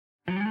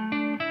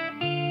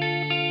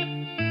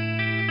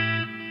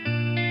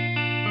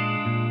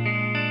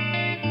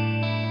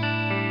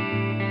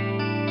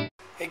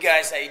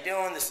guys, how you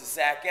doing? This is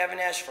Zach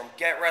Evanesh from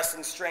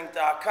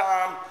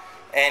GetWrestlingStrength.com,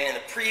 and in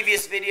the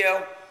previous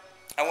video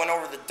I went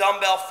over the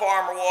dumbbell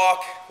farmer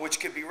walk,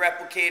 which could be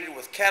replicated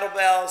with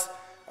kettlebells.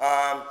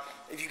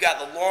 If you got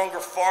the longer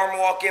farm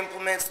walk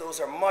implements, those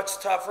are much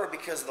tougher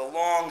because of the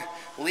long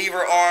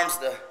lever arms.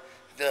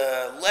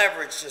 The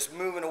leverage just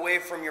moving away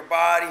from your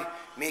body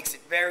makes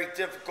it very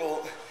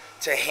difficult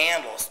to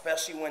handle,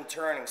 especially when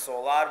turning. So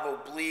a lot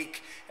of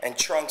oblique and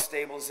trunk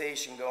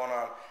stabilization going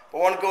on. But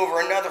I want to go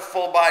over another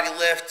full body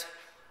lift.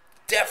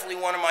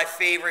 Definitely one of my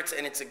favorites,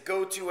 and it's a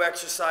go-to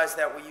exercise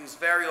that we use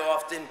very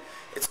often.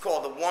 It's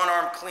called the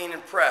one-arm clean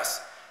and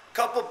press. A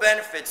couple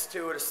benefits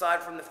to it,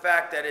 aside from the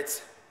fact that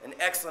it's an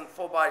excellent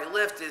full body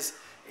lift, is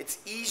it's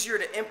easier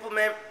to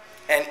implement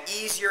and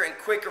easier and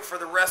quicker for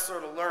the wrestler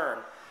to learn.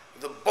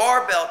 The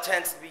barbell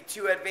tends to be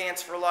too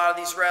advanced for a lot of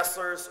these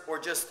wrestlers, or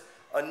just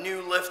a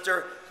new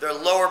lifter. Their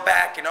lower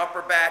back and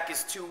upper back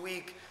is too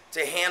weak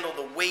to handle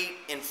the weight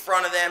in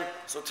front of them,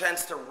 so it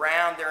tends to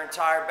round their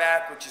entire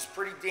back, which is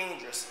pretty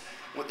dangerous.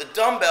 With the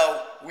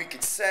dumbbell, we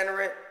can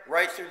center it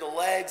right through the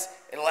legs.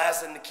 It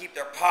allows them to keep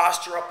their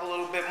posture up a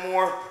little bit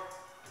more,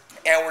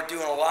 and we're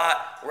doing a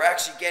lot. We're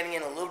actually getting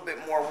in a little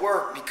bit more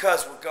work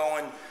because we're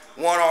going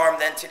one arm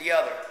then to the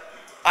other.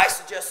 I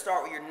suggest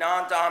start with your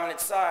non-dominant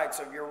side.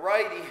 So if you're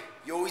righty,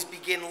 you always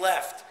begin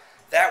left.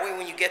 That way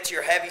when you get to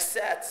your heavy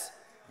sets,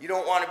 you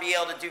don't want to be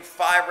able to do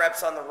 5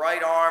 reps on the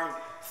right arm,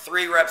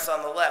 3 reps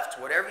on the left.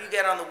 Whatever you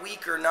get on the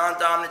weaker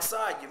non-dominant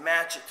side, you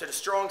match it to the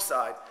strong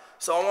side.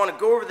 So I want to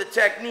go over the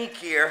technique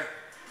here,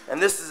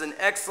 and this is an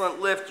excellent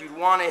lift. You'd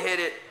want to hit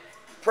it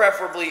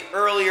preferably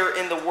earlier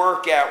in the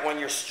workout when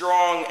you're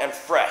strong and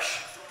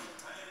fresh.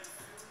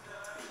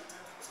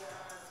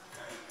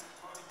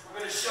 We're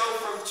going to show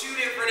from 2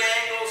 different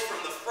angles,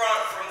 from the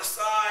front, from the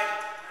side.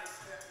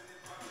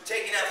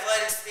 Take an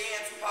athletic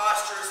stance,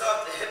 posture is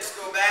up, the hips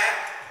go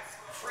back.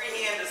 Free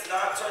hand does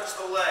not touch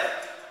the leg.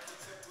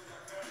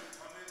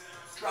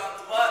 Drop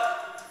the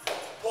butt,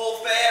 pull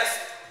fast,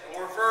 and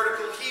we're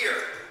vertical here.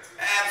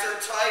 Abs are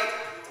tight.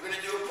 We're going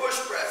to do a push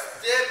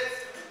press.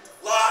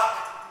 Dip,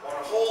 lock, want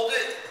to hold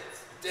it,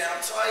 down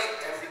tight,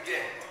 and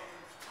begin.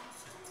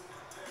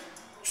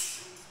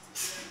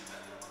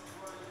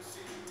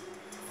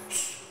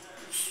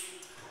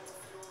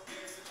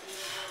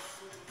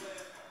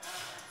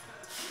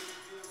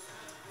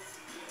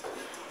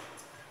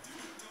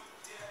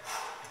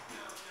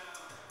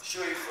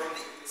 Show you from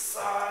the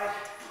side.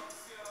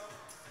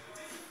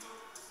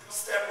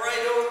 Step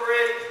right over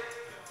it.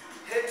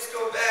 Hips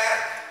go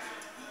back.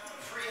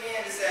 Free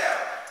hand is out.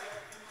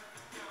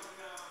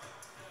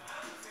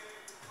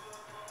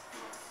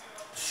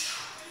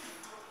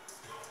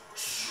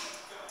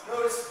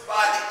 Notice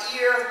by the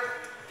ear,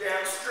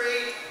 down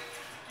straight.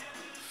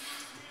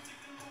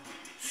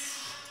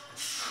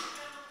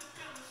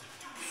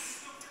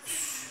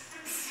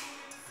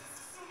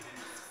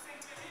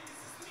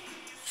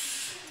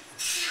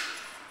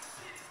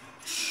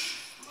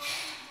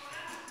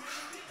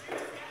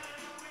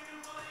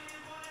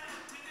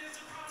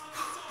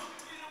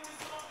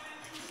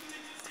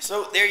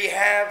 So there you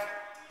have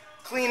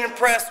clean and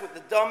press with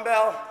the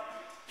dumbbell,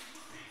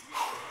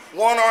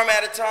 one arm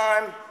at a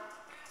time,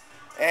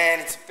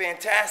 and it's a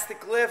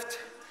fantastic lift,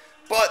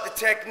 but the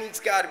technique's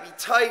got to be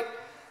tight,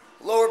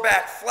 lower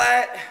back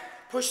flat,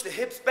 push the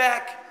hips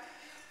back,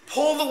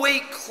 pull the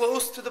weight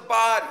close to the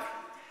body.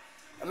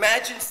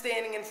 Imagine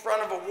standing in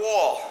front of a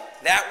wall.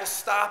 That will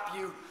stop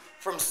you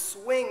from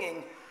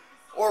swinging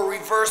or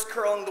reverse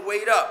curling the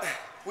weight up.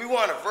 We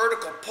want a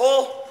vertical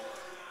pull,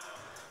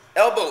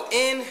 elbow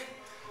in,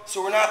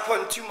 so we're not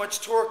putting too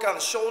much torque on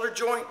the shoulder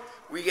joint.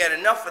 We get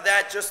enough of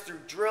that just through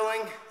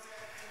drilling,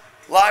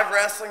 live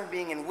wrestling,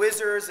 being in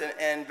whizzers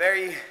and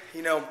very,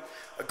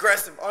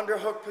 aggressive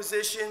underhook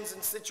positions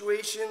and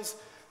situations.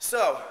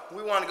 So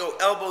we want to go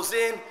elbows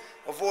in,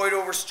 avoid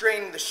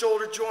overstraining the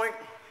shoulder joint.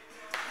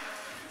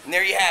 And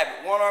there you have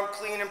it, one arm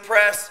clean and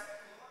press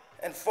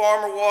and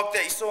farmer walk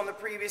that you saw in the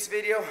previous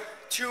video.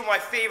 2 of my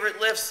favorite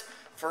lifts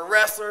for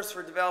wrestlers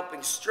for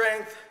developing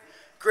strength,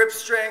 grip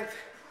strength.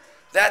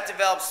 That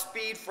develops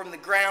speed from the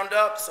ground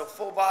up, so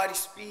full body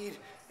speed,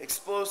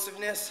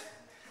 explosiveness,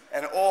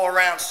 and all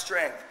around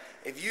strength.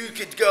 If you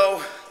could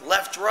go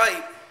left,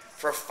 right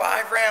for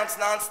 5 rounds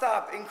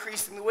nonstop,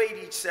 increasing the weight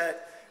each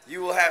set, you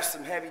will have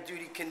some heavy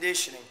duty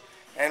conditioning.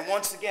 And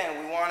once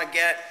again, we want to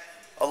get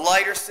a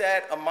lighter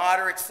set, a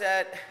moderate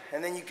set,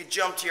 and then you could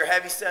jump to your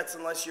heavy sets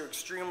unless you're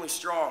extremely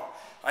strong.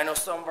 I know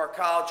some of our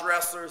college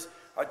wrestlers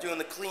are doing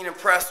the clean and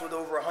press with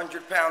over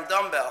 100-pound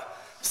dumbbell.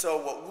 So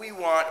what we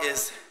want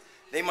is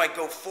they might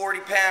go 40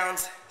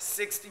 pounds,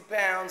 60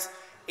 pounds,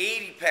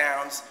 80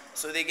 pounds,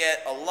 so they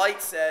get a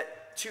light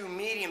set, 2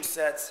 medium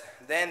sets,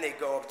 then they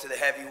go up to the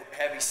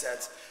heavy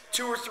sets.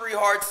 2 or 3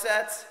 hard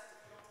sets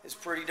is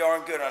pretty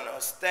darn good on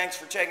those. Thanks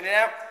for checking it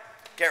out.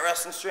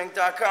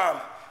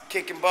 GetWrestlingStrength.com.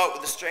 Kicking butt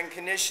with the strength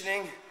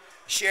conditioning.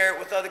 Share it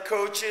with other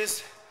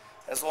coaches,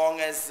 as long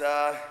as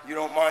you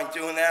don't mind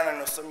doing that. I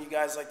know some of you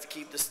guys like to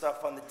keep this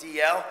stuff on the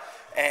DL.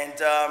 And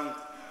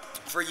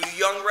for you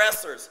young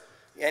wrestlers,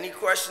 Any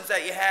questions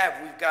that you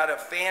have, we've got a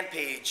fan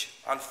page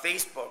on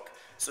Facebook.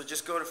 So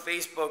just go to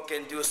Facebook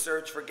and do a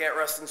search for Get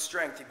Wrestling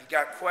Strength. If you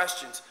got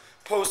questions,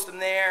 post them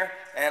there,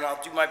 and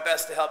I'll do my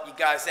best to help you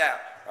guys out.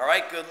 All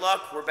right, good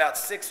luck. We're about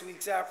 6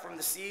 weeks out from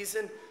the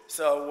season,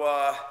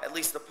 so at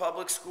least the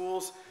public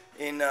schools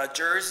in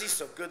Jersey,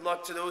 so good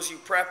luck to those you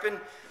prepping.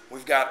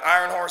 We've got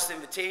Iron Horse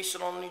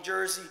Invitational in New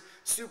Jersey,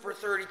 Super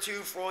 32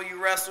 for all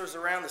you wrestlers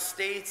around the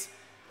states.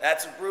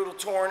 That's a brutal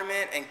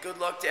tournament, and good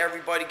luck to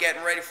everybody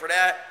getting ready for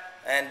that.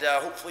 And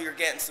hopefully you're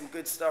getting some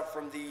good stuff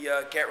from the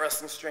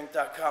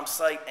GetWrestlingStrength.com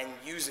site and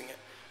using it.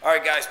 All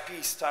right, guys,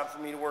 peace. Time for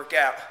me to work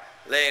out.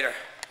 Later.